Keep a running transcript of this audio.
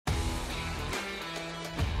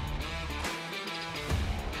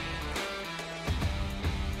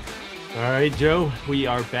All right, Joe, we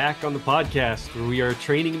are back on the podcast where we are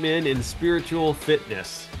training men in spiritual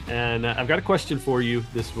fitness. And I've got a question for you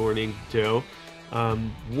this morning, Joe.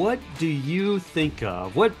 What do you think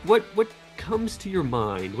of? What comes to your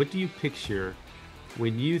mind? What do you picture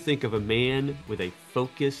when you think of a man with a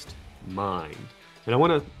focused mind? And I'm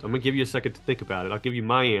gonna give you a second to think about it. I'll give you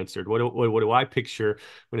my answer. What do I picture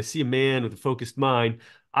when I see a man with a focused mind?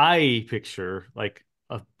 I picture like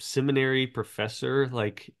a seminary professor,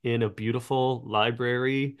 like in a beautiful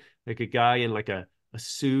library, like a guy in like a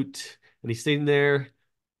suit, and he's sitting there.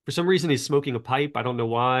 For some reason, he's smoking a pipe. I don't know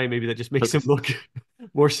why. Maybe that just makes him Focus. look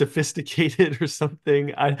more sophisticated or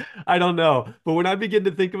something. I don't know. But when I begin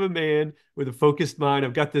to think of a man with a focused mind,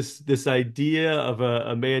 I've got this idea of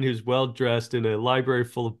a man who's well dressed in a library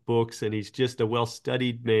full of books, and he's just a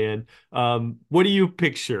well-studied man. What do you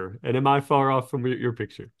picture? And am I far off from your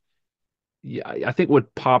picture? Yeah, I think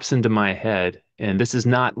what pops into my head, and this is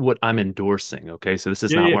not what I'm endorsing, okay? So this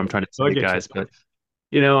is Yeah, not yeah. what I'm trying to Oh, I say, get you. guys, but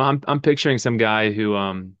I'm picturing some guy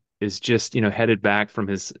who is just, headed back from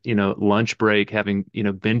his, lunch break, having,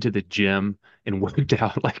 been to the gym and worked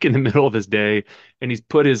out like in the middle of his day, and he's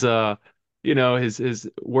put his his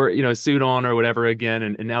work, suit on or whatever again,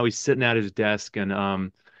 and now he's sitting at his desk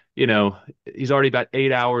and you know, he's already about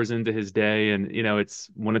 8 hours into his day, and it's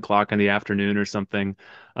 1 o'clock in the afternoon or something.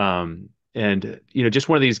 And just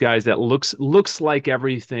one of these guys that looks like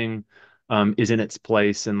everything is in its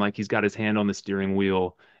place, and like he's got his hand on the steering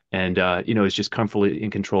wheel, and is just comfortably in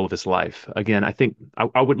control of his life. Again, I think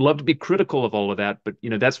I would love to be critical of all of that, but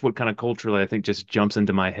that's what kind of culturally I think just jumps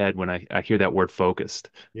into my head when I hear that word focused.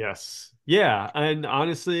 Yes. Yeah. And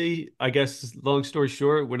honestly, I guess long story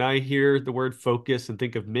short, when I hear the word focus and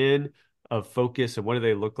think of men of focus and what do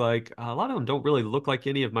they look like, a lot of them don't really look like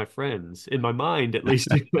any of my friends in my mind, at least.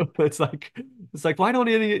 It's like why don't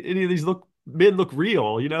any of these men look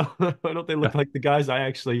real? Why don't they look like the guys I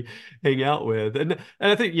actually hang out with? And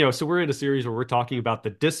I think, so we're in a series where we're talking about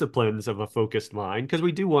the disciplines of a focused mind because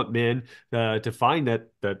we do want men to find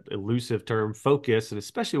that elusive term focus, and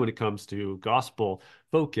especially when it comes to gospel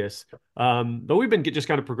focus. But we've been just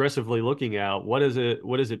kind of progressively looking at what does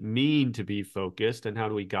it mean to be focused and how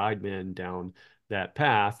do we guide men down that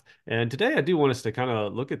path. And today I do want us to kind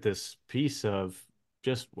of look at this piece of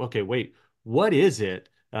just, okay, wait, what is it?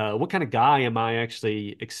 What kind of guy am I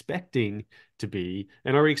actually expecting to be?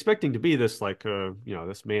 And are we expecting to be this like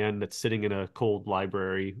this man that's sitting in a cold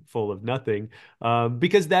library full of nothing?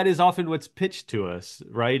 Because that is often what's pitched to us,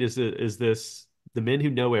 right? Is this the men who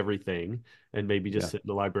know everything and maybe just Yeah. sit in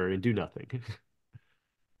the library and do nothing?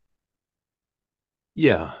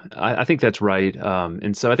 Yeah, I think that's right.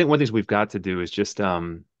 And so I think one of the things we've got to do is just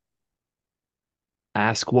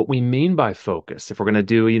ask what we mean by focus. If we're going to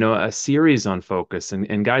do, a series on focus,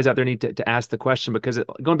 and guys out there need to ask the question because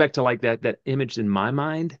going back to like that image in my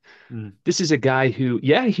mind, Mm, this is a guy who,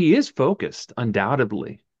 yeah, he is focused,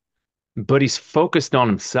 undoubtedly, but he's focused on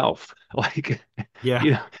himself. Like, yeah,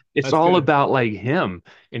 you know, it's that's all good. about like him,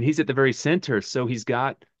 and he's at the very center. So he's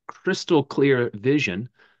got crystal clear vision,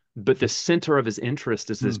 but the center of his interest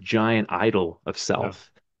is this Mm, giant idol of yeah,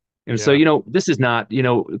 self. And so, yeah. this is not,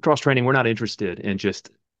 cross training. We're not interested in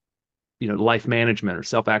just, life management or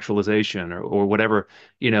self-actualization or whatever,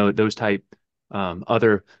 those type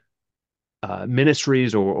other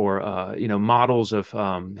ministries or models of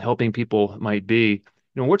helping people might be.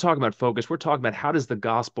 When we're talking about focus, we're talking about how does the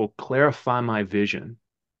gospel clarify my vision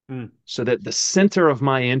Mm, so that the center of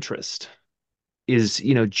my interest is,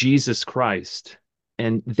 Jesus Christ.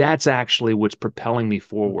 And that's actually what's propelling me mm,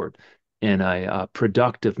 forward in a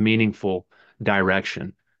productive, meaningful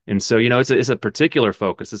direction. And so, it's a particular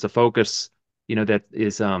focus. It's a focus, that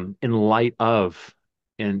is in light of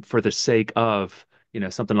and for the sake of,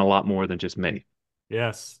 something a lot more than just me.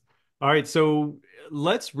 yes. All right, so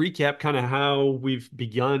let's recap kind of how we've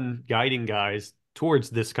begun guiding guys towards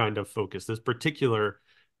this kind of focus, this particular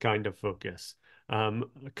kind of focus. A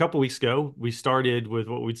couple weeks ago, we started with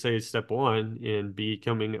what we'd say is step one in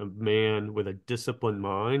becoming a man with a disciplined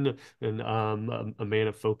mind and a man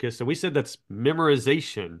of focus. And we said that's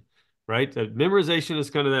memorization, right? Memorization is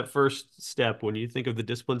kind of that first step when you think of the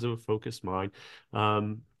disciplines of a focused mind.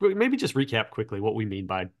 But maybe just recap quickly what we mean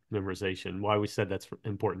by memorization, why we said that's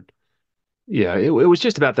important. Yeah, it was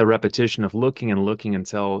just about the repetition of looking and looking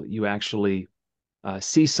until you actually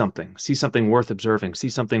see something worth observing, see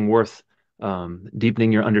something worth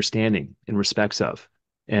deepening your understanding in respects of,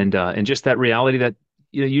 and just that reality that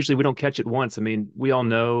usually we don't catch it once. I mean, we all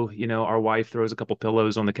know, our wife throws a couple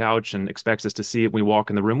pillows on the couch and expects us to see it when we walk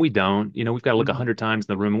in the room. We don't. We've got to look a Mhm. hundred times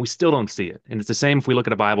in the room and we still don't see it. And it's the same if we look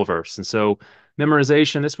at a Bible verse. And so,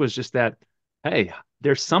 memorization. This was just that. hey,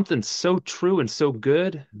 there's something so true and so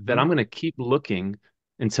good that Hmm. I'm going to keep looking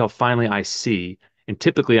until finally I see. And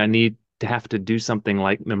typically, I need to have to do something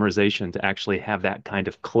like memorization to actually have that kind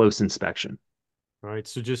of close inspection. All right,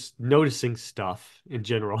 so just noticing stuff in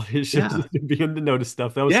general. It's Yeah. just begin to notice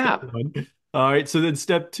stuff. That was step Yeah. one. All right, so then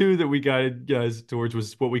step two that we guided guys towards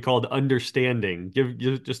was what we called understanding. Give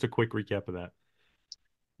just a quick recap of that.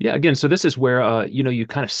 Yeah. Again, so this is where, you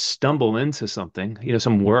kind of stumble into something,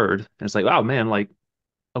 some Mhm. word, and it's like, oh man, like,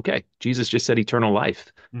 okay, Jesus just said eternal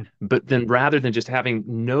life. Mm, But then rather than just having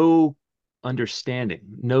no understanding,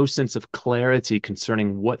 no sense of clarity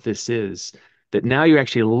concerning what this is, that now you're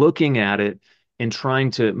actually looking at it and trying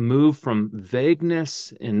to move from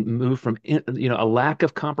vagueness and move from a lack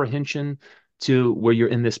of comprehension to where you're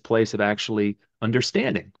in this place of actually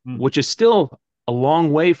understanding, mm, which is still a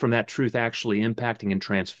long way from that truth actually impacting and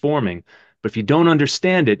transforming. But if you don't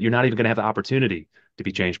understand it, you're not even going to have the opportunity to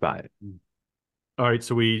be mm, changed by it. mm. All right,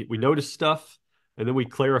 so we notice stuff and then we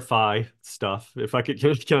clarify stuff. If I could,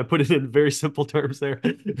 can I put it in very simple terms there?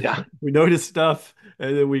 Yeah. We notice stuff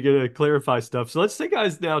and then we gonna clarify stuff. So let's take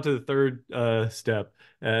guys now to the third step.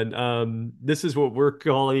 And this is what we're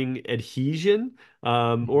calling adhesion.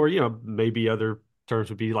 Or maybe other terms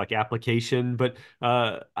would be like application. But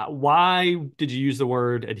why did you use the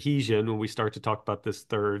word adhesion when we start to talk about this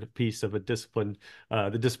third piece of a discipline,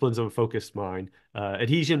 the disciplines of a focused mind?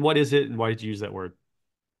 Adhesion, what is it, and why did you use that word?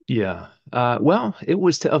 Yeah. Well, it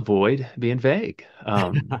was to avoid being vague.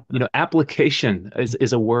 Application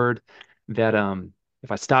is a word that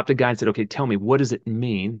if I stopped a guy and said, okay, tell me, what does it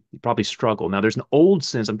mean? You'd probably struggle. Now, there's an old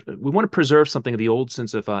sense. We want to preserve something of the old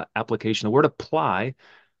sense of application. The word apply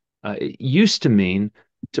it used to mean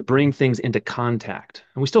to bring things into contact.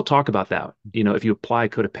 And we still talk about that. If you apply a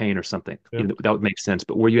coat of paint or something, Yep. that would make sense.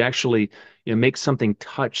 But where you actually, make something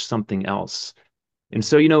touch something else. And Mm,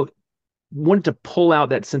 so, wanted to pull out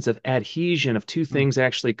that sense of adhesion of two mm, things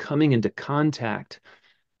actually coming into contact.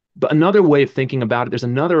 But another way of thinking about it, there's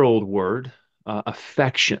another old word,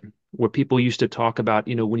 affection, where people used to talk about,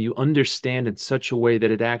 when you understand in such a way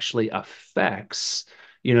that it actually affects,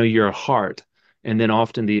 your heart. And then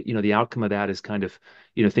often the outcome of that is kind of,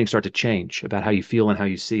 things start to change about how you feel and how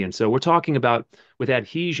you see. And so we're talking about with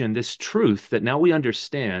adhesion, this truth that now we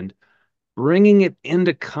understand bringing it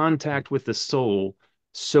into contact with the soul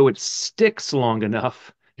so it sticks long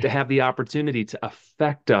enough to have the opportunity to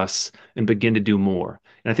affect us and begin to do more.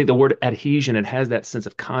 And I think the word adhesion, it has that sense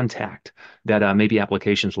of contact that maybe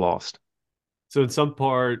application's lost. So in some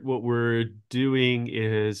part, what we're doing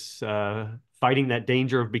is fighting that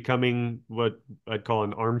danger of becoming what I'd call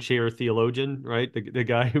an armchair theologian, right? The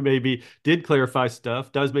guy who maybe did clarify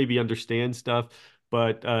stuff, does maybe understand stuff,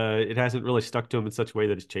 but it hasn't really stuck to him in such a way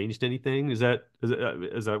that it's changed anything. Is that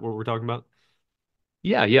what we're talking about?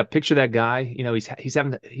 Yeah, yeah. Picture that guy.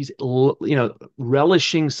 He's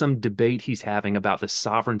relishing some debate he's having about the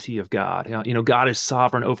sovereignty of God. God is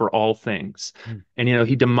sovereign over all things, Mm. and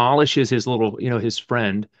he demolishes his little, his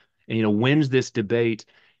friend, and wins this debate,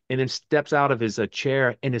 and then steps out of his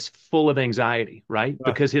chair and is full of anxiety, right? Ah.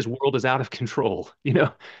 Because his world is out of control.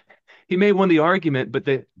 He may have won the argument, but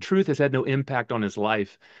the truth has had no impact on his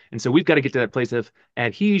life. And so we've got to get to that place of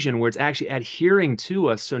adhesion where it's actually adhering to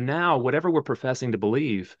us. So now, whatever we're professing to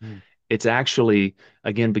believe, Mm. it's actually,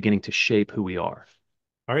 again, beginning to shape who we are.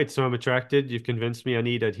 All right, so I'm attracted. You've convinced me I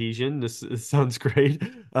need adhesion. This sounds great.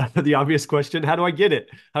 The obvious question, how do I get it?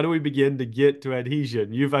 How do we begin to get to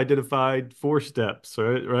adhesion? You've identified four steps,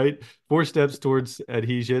 right? Right? Four steps towards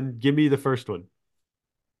adhesion. Give me the first one.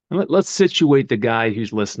 And let's situate the guy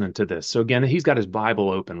who's listening to this. So again, he's got his Bible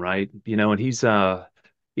open, right? And he's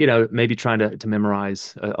maybe trying to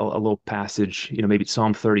memorize a little passage, maybe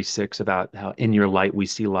Psalm 36 about how in your light we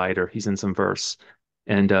see light, or he's in some verse.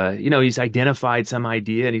 And he's identified some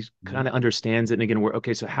idea and he's Mhm. kind of understands it. And again, we're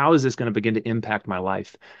okay, so how is this going to begin to impact my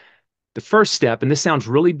life? The first step, and this sounds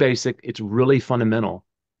really basic, it's really fundamental.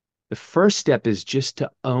 The first step is just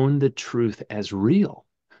to own the truth as real.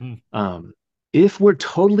 Mm. Um, if we're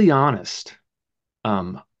totally honest,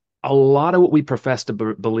 um, a lot of what we profess to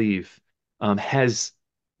believe has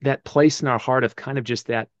that place in our heart of kind of just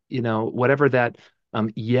that, whatever that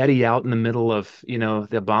Yeti out in the middle of, the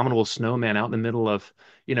abominable snowman out in the middle of,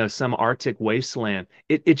 some Arctic wasteland.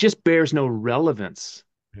 It just bears no relevance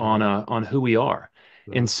Yeah. on who we are.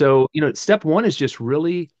 And Uh, so, step one is just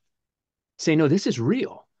really saying, no, this is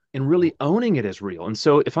real and really owning it as real. And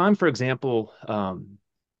so if I'm, for example,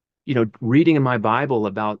 reading in my Bible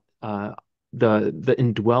about the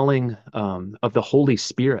indwelling of the Holy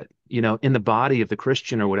Spirit, in the body of the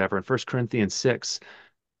Christian or whatever, in 1 Corinthians 6,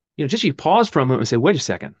 just you pause for a moment and say, wait a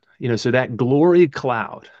second, so that glory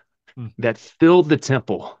cloud Mm. that filled the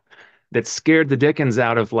temple, that scared the dickens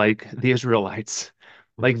out of like the Israelites.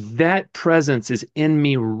 Like that presence is in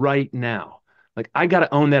me right now. Like I got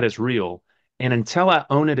to own that as real. And until I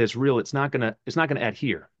own it as real, it's not gonna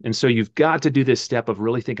adhere. And so you've got to do this step of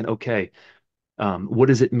really thinking, okay, what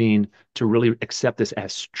does it mean to really accept this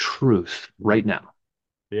as truth right Mm. now?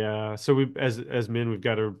 Yeah, so we as men we've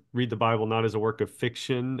got to read the Bible not as a work of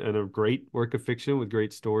fiction and a great work of fiction with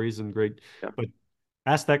great stories and great, Yeah. but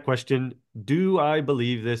ask that question, do I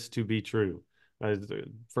believe this to be true? As the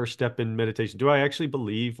first step in meditation, do I actually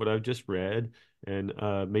believe what I've just read and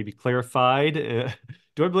maybe clarified?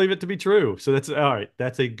 Do I believe it to be true? So that's all right.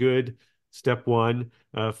 That's a good step one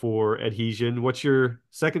for adhesion. What's your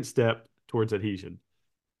second step towards adhesion?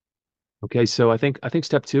 Okay, so I think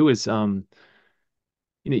step two is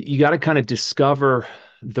you got to kind of discover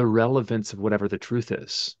the relevance of whatever the truth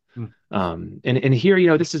is. Mm, And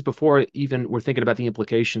here, this is before even we're thinking about the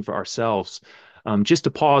implication for ourselves. Just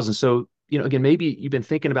to pause. And so, again, maybe you've been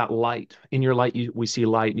thinking about light. In your light, we see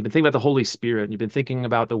light. And you've been thinking about the Holy Spirit. And you've been thinking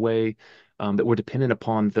about the way that we're dependent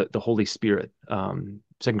upon the Holy Spirit.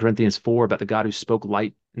 2 Corinthians 4 about the God who spoke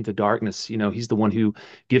light into darkness. He's the one who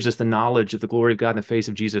gives us the knowledge of the glory of God in the face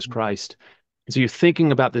of Jesus mm, Christ. And so you're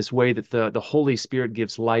thinking about this way that the Holy Spirit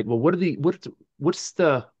gives light. Well, what's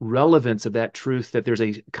the relevance of that truth that there's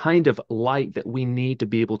a kind of light that we need to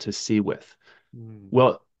be able to see with? mm,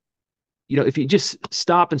 Well, if you just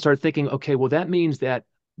stop and start thinking, okay, well, that means that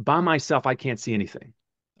by myself, I can't see anything.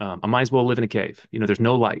 I might as well live in a cave. There's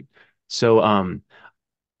no light. So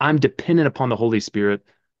I'm dependent upon the Holy Spirit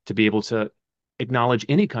to be able to acknowledge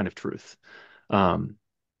any kind of truth. Um,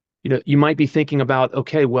 you might be thinking about,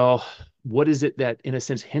 okay, well, what is it that, in a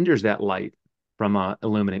sense, hinders that light from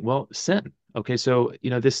illuminating? Well, sin. Okay, so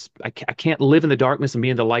I can't live in the darkness and be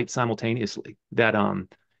in the light simultaneously. That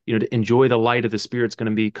to enjoy the light of the Spirit's going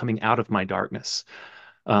to be coming out of my darkness.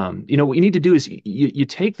 What you need to do is you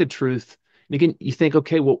take the truth. And again, you think,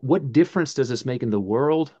 okay, well, what difference does this make in the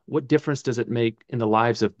world? What difference does it make in the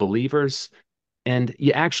lives of believers? And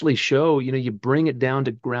you actually show, you bring it down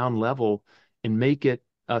to ground level and make it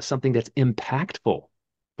something that's impactful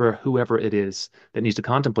for whoever it is that needs to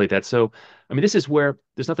contemplate that. So, I mean, this is where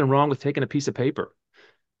there's nothing wrong with taking a piece of paper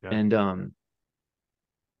yeah, and,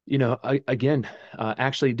 again,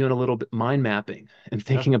 actually doing a little bit mind mapping and yeah.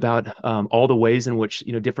 thinking about all the ways in which,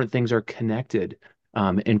 different things are connected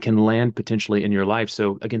and can land potentially in your life.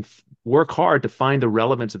 So, again, work hard to find the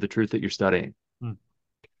relevance of the truth that you're studying. Mm.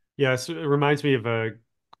 Yeah, so it reminds me of a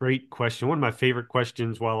great question. One of my favorite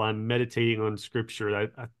questions while I'm meditating on scripture.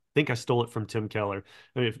 I think I stole it from Tim Keller.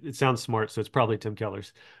 I mean, it sounds smart, so it's probably Tim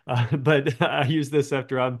Keller's. But I use this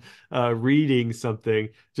after I'm reading something.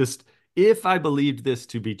 Just if I believed this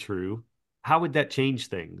to be true, how would that change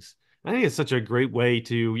things? I think it's such a great way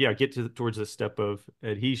to, yeah, get towards the step of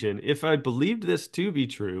adhesion. If I believed this to be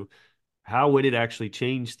true, how would it actually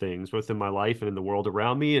change things both in my life and in the world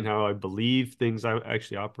around me and how I believe things I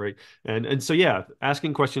actually operate? And so yeah,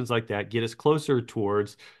 asking questions like that get us closer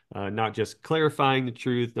towards not just clarifying the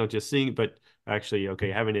truth, not just seeing it, but actually,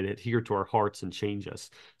 okay, having it adhere to our hearts and change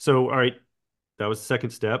us. So, all right, that was the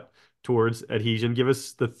second step towards adhesion. Give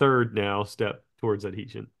us the third now step towards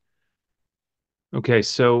adhesion. Okay,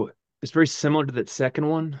 so it's very similar to that second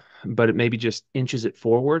one, but it maybe just inches it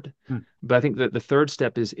forward. Hmm. But I think that the third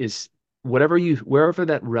step is wherever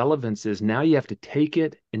that relevance is, now you have to take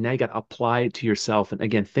it and now you got to apply it to yourself. And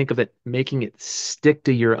again, think of it making it stick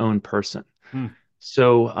to your own person. Hmm.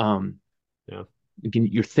 So Yeah. again,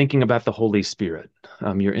 you're thinking about the Holy Spirit.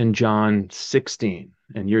 You're in John 16,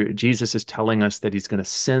 and Jesus is telling us that he's going to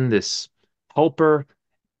send this helper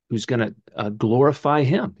who's going to glorify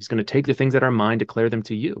him. He's going to take the things that are mine, declare them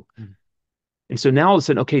to you. Hmm. And so now all of a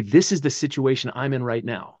sudden, okay, this is the situation I'm in right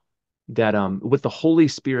now. That what the Holy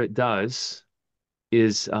Spirit does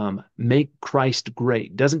is make Christ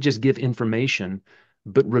great. Doesn't just give information,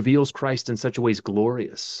 but reveals Christ in such a way is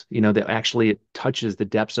glorious. That actually it touches the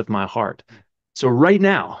depths of my heart. So right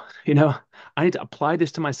now, I need to apply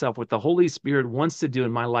this to myself. What the Holy Spirit wants to do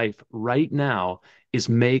in my life right now is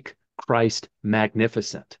make Christ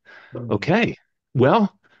magnificent. Hmm. Okay,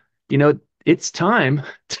 well, it's time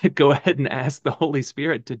to go ahead and ask the Holy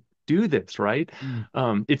Spirit to do this, right?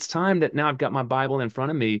 Hmm. It's time that now I've got my Bible in front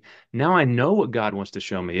of me. Now I know what God wants to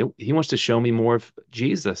show me. He wants to show me more of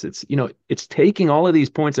Jesus. It's taking all of these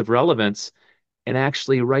points of relevance and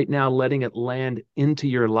actually right now letting it land into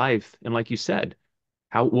your life. And like you said,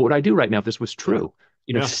 what would I do right now if this was Yeah. true?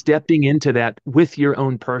 Yeah. Stepping into that with your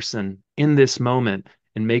own person in this moment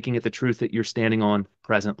and making it the truth that you're standing on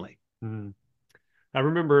presently. Hmm. I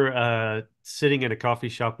remember sitting in a coffee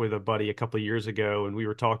shop with a buddy a couple of years ago, and we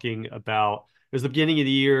were talking about it was the beginning of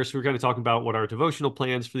the year, so we were kind of talking about what our devotional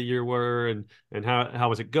plans for the year were, and how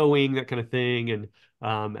was it going, that kind of thing. And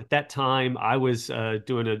at that time, I was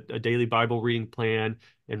doing a daily Bible reading plan,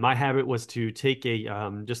 and my habit was to take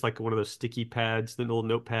a just like one of those sticky pads, the little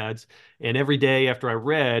notepads, and every day after I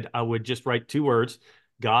read, I would just write two words.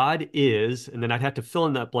 God is, and then I'd have to fill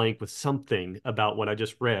in that blank with something about what I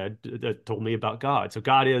just read that told me about God. So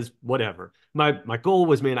God is whatever. My goal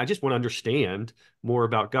was, man, I just want to understand more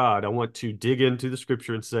about God. I want to dig into the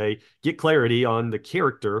scripture and say, get clarity on the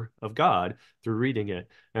character of God through reading it.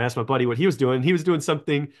 And I asked my buddy what he was doing. He was doing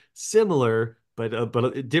something similar,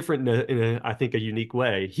 but different I think, a unique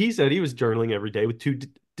way. He said he was journaling every day with two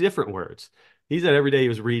different words. He said every day he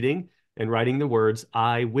was reading and writing the words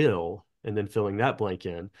 "I will," and then filling that blank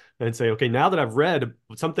in and say, okay, now that I've read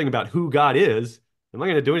something about who God is, am I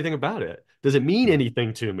going to do anything about it? Does it mean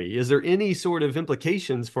anything to me? Is there any sort of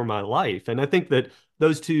implications for my life? And I think that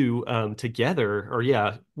those two together are,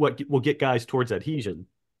 yeah, what will get guys towards adhesion.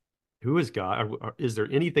 Who is God? Is there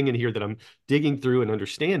anything in here that I'm digging through and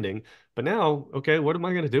understanding? But now, okay, what am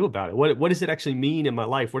I going to do about it? What does it actually mean in my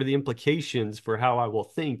life? What are the implications for how I will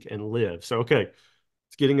think and live? So, okay,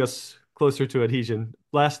 it's getting us closer to adhesion.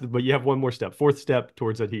 Last, but you have one more step, fourth step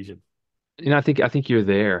towards adhesion. I think you're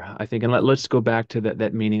there. I think, and let's go back to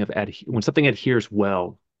that meaning of when something adheres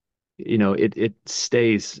well, it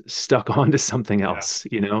stays stuck onto something Yeah. else,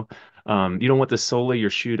 you don't want the sole of your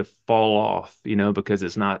shoe to fall off, because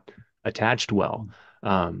it's not attached well.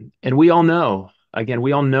 And we all know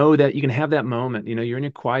that you can have that moment, you're in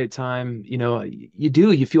your quiet time,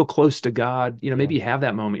 you feel close to God, Yeah. maybe you have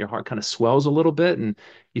that moment, your heart kind of swells a little bit and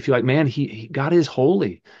you feel like, man, God is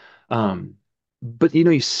holy. But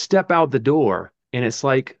you step out the door and it's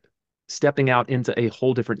like stepping out into a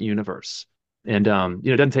whole different universe. And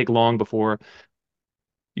it doesn't take long before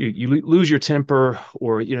you lose your temper,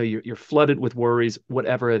 or you're flooded with worries,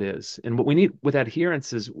 whatever it is. And what we need with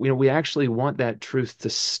adherence is, we actually want that truth to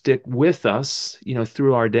stick with us,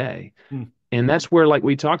 through our day. Mm, And that's where, like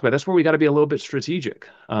we talked about, that's where we got to be a little bit strategic,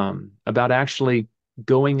 about actually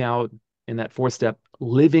going out in that fourth step,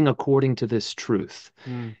 living according to this truth.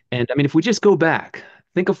 mm, And I mean, if we just go back,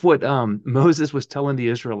 think of what Moses was telling the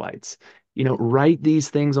Israelites. Write these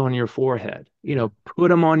things on your forehead. yeah. Put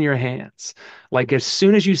them on your hands. Like as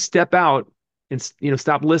soon as you step out and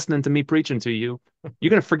stop listening to me preaching to you, you're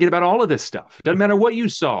gonna forget about all of this stuff. Doesn't matter what you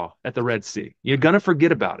saw at the Red Sea. You're gonna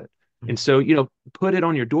forget about it. And so, put it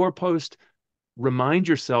on your doorpost, remind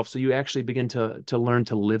yourself so you actually begin to learn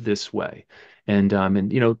to live this way. And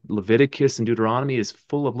Leviticus and Deuteronomy is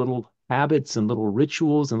full of little habits and little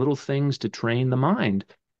rituals and little things to train the mind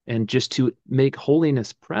and just to make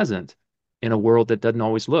holiness present in a world that doesn't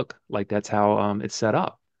always look like that's how it's set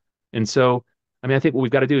up. And so, I mean, I think what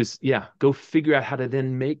we've got to do is, yeah, go figure out how to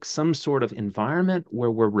then make some sort of environment where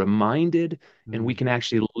we're reminded and we Mm, can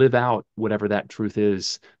actually live out whatever that truth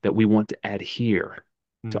is that we want to adhere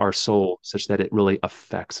to mm. our soul, such that it really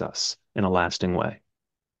affects us in a lasting way.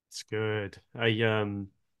 It's good. Man,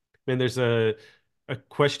 there's a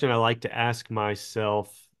question I like to ask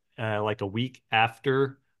myself like a week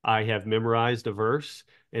after I have memorized a verse,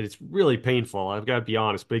 and it's really painful. I've got to be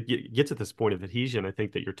honest, but it gets at this point of adhesion, I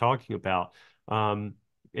think that you're talking about. Um,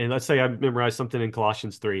 and let's say I memorized something in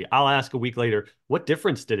Colossians 3. I'll ask a week later, what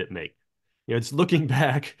difference did it make? It's looking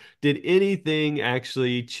back. Did anything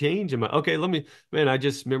actually change in my? Okay, man, I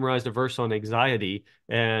just memorized a verse on anxiety,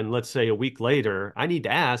 and let's say a week later, I need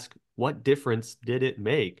to ask, what difference did it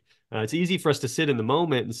make? It's easy for us to sit in the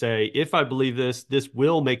moment and say, if I believe this, this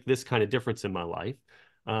will make this kind of difference in my life.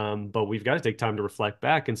 But we've got to take time to reflect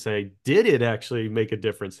back and say, did it actually make a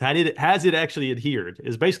difference? Has it actually adhered?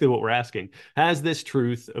 Is basically what we're asking. Has this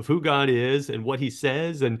truth of who God is and what He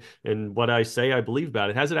says and what I say I believe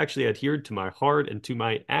about it, has it actually adhered to my heart and to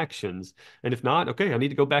my actions? And if not, okay, I need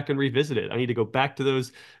to go back and revisit it. I need to go back to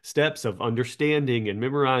those steps of understanding and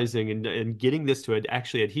memorizing and getting this to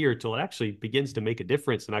actually adhere till it actually begins to make a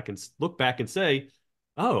difference. And I can look back and say,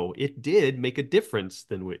 oh, it did make a difference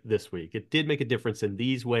this week. It did make a difference in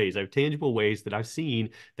these ways. I have tangible ways that I've seen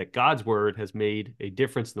that God's word has made a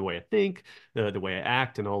difference in the way I think, the way I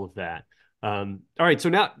act, and all of that. All right, so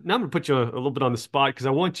now I'm gonna put you a little bit on the spot because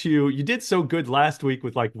I want you did so good last week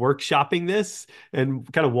with like workshopping this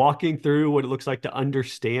and kind of walking through what it looks like to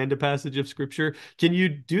understand a passage of scripture. Can you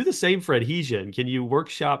do the same for adhesion? Can you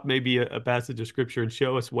workshop maybe a passage of scripture and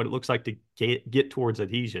show us what it looks like to get towards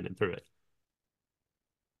adhesion and through it?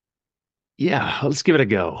 Yeah, let's give it a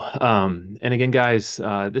go. And again, guys,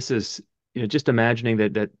 this is just imagining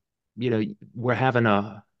that we're having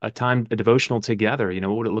a devotional together.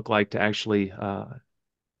 What would it look like to actually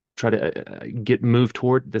try to get moved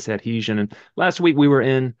toward this adhesion? And last week we were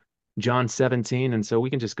in John 17, and so we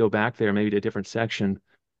can just go back there, maybe to a different section.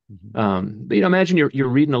 Mhm. But imagine you're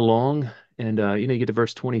reading along, and you get to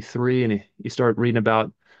verse 23, and you start reading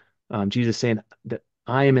about Jesus saying that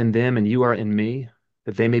I am in them and you are in me,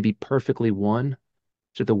 that they may be perfectly one,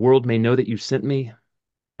 so that the world may know that you sent me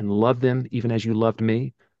and love them even as you loved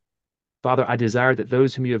me. Father, I desire that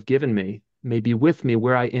those whom you have given me may be with me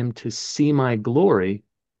where I am to see my glory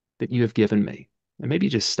that you have given me. And maybe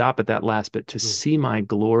just stop at that last bit, to Mm. see my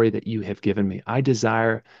glory that you have given me. I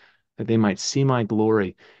desire that they might see my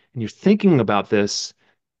glory. And you're thinking about this,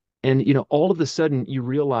 and all of a sudden you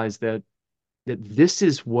realize that this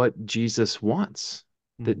is what Jesus wants.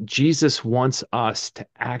 Mm. That Jesus wants us to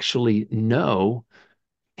actually know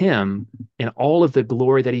him and all of the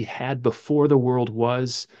glory that he had before the world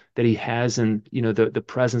was, that he has in the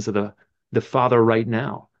presence of the Father right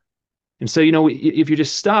now. And so if you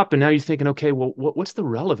just stop and now you're thinking, okay, well, what's the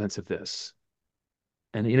relevance of this?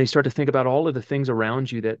 And you start to think about all of the things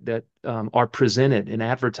around you that are presented and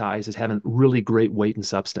advertised as having really great weight and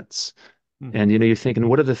substance. Mhm. And you're thinking,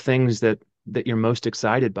 what are the things that you're most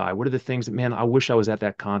excited by? What are the things that, man, I wish I was at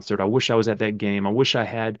that concert. I wish I was at that game. I wish I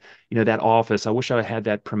had, that office. I wish I had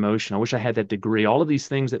that promotion. I wish I had that degree. All of these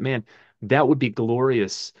things that, man, that would be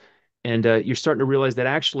glorious. And you're starting to realize that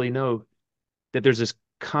actually, no, that there's this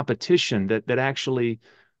competition that actually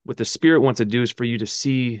what the Spirit wants to do is for you to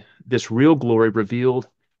see this real glory revealed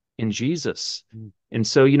in Jesus. Mm. And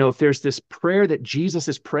so, if there's this prayer that Jesus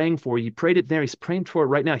is praying for, you prayed it there, he's praying for it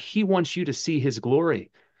right now. He wants you to see his glory.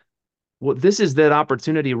 Well, this is that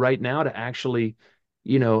opportunity right now to actually,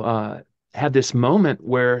 you know, uh, have this moment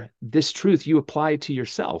where this truth you apply to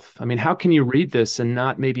yourself. I mean, how can you read this and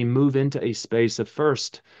not maybe move into a space of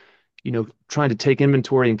first, trying to take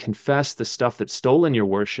inventory and confess the stuff that's stolen your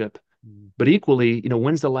worship, Mm. but equally,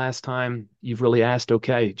 when's the last time you've really asked,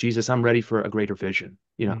 okay, Jesus, I'm ready for a greater vision.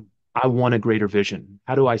 Mm. I want a greater vision.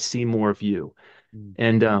 How do I see more of you? Mm.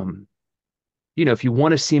 And if you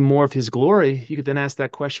want to see more of his glory, you could then ask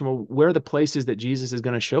that question, well, where are the places that Jesus is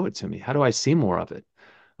going to show it to me? How do I see more of it?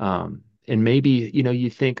 And maybe, you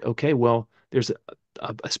think, okay, well, there's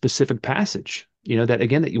a specific passage,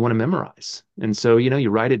 that you want to memorize. And so, you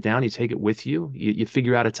write it down, you take it with you, you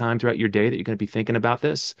figure out a time throughout your day that you're going to be thinking about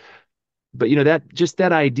this. But,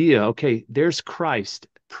 that idea, okay, there's Christ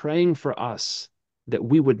praying for us that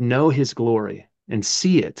we would know his glory and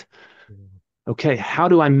see it. Okay, how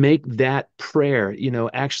do I make that prayer,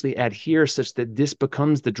 actually adhere such that this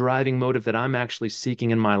becomes the driving motive that I'm actually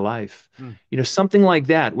seeking in my life? Mm. Something like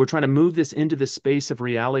that. We're trying to move this into the space of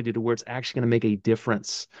reality to where it's actually going to make a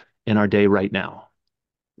difference in our day right now.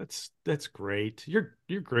 That's great.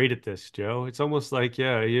 You're great at this, Joe. It's almost like,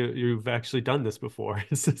 yeah, you've actually done this before.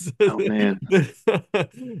 Oh man.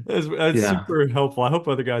 That's Yeah. super helpful. I hope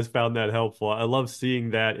other guys found that helpful. I love seeing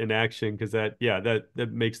that in action because that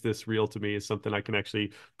makes this real to me. Is something I can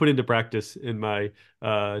actually put into practice in my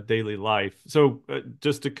daily life. So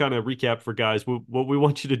just to kind of recap for guys, what we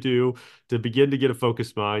want you to do to begin to get a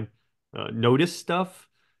focused mind, notice stuff,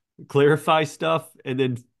 clarify stuff, and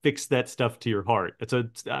then fix that stuff to your heart.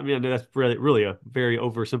 I mean, that's really a very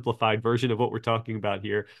oversimplified version of what we're talking about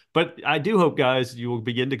here. But I do hope, guys, you will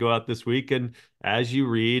begin to go out this week and as you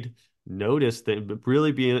read, notice that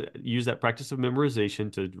really use that practice of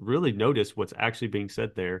memorization to really notice what's actually being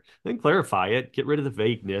said there, then clarify it, get rid of the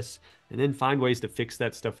vagueness, and then find ways to fix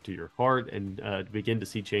that stuff to your heart and begin to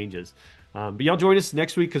see changes. But y'all join us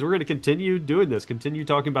next week because we're going to continue doing this, continue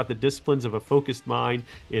talking about the disciplines of a focused mind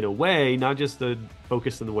in a way, not just the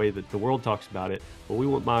focus in the way that the world talks about it, but we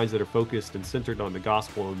want minds that are focused and centered on the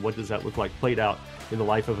gospel and what does that look like played out in the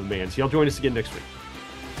life of a man. So y'all join us again next week.